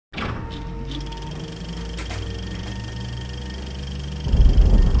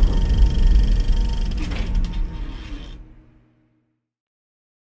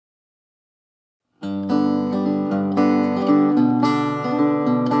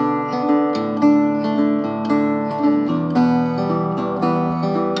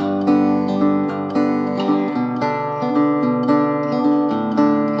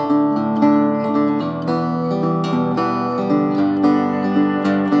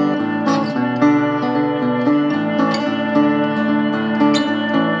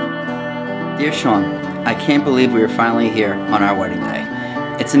Dear Shaun, I can't believe we are finally here on our wedding day.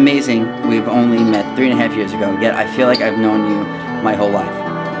 It's amazing we've only met 3.5 years ago, yet I feel like I've known you my whole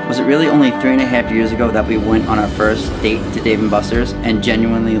life. Was it really only 3.5 years ago that we went on our first date to Dave & Buster's and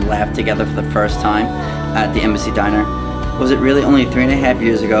genuinely laughed together for the first time at the Embassy Diner? Was it really only 3.5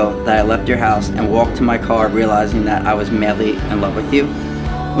 years ago that I left your house and walked to my car realizing that I was madly in love with you?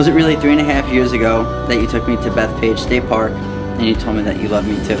 Was it really 3.5 years ago that you took me to Bethpage State Park and you told me that you love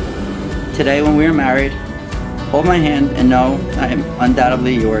me too? Today when we are married, hold my hand and know I am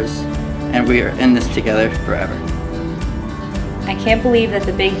undoubtedly yours and we are in this together forever. I can't believe that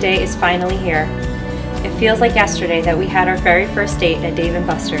the big day is finally here. It feels like yesterday that we had our very first date at Dave &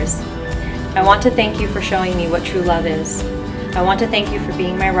 Buster's. I want to thank you for showing me what true love is. I want to thank you for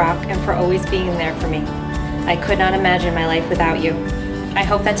being my rock and for always being there for me. I could not imagine my life without you. I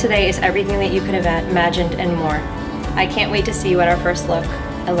hope that today is everything that you could have imagined and more. I can't wait to see you at our first look.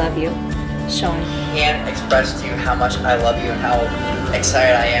 I love you. Shaun. I can't express to you how much I love you and how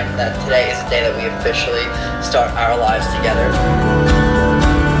excited I am that today is the day that we officially start our lives together.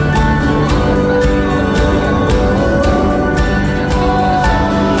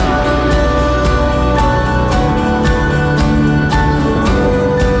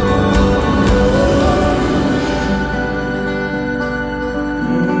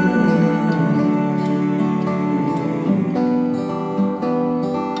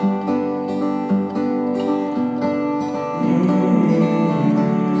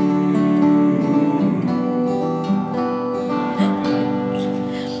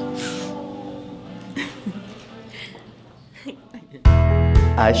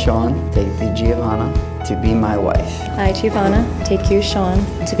 I, Shaun, take thee, Giovanna, to be my wife. I, Giovanna, take you, Shaun,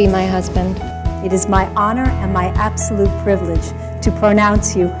 to be my husband. It is my honor and my absolute privilege to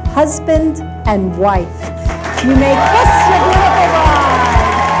pronounce you husband and wife. You may kiss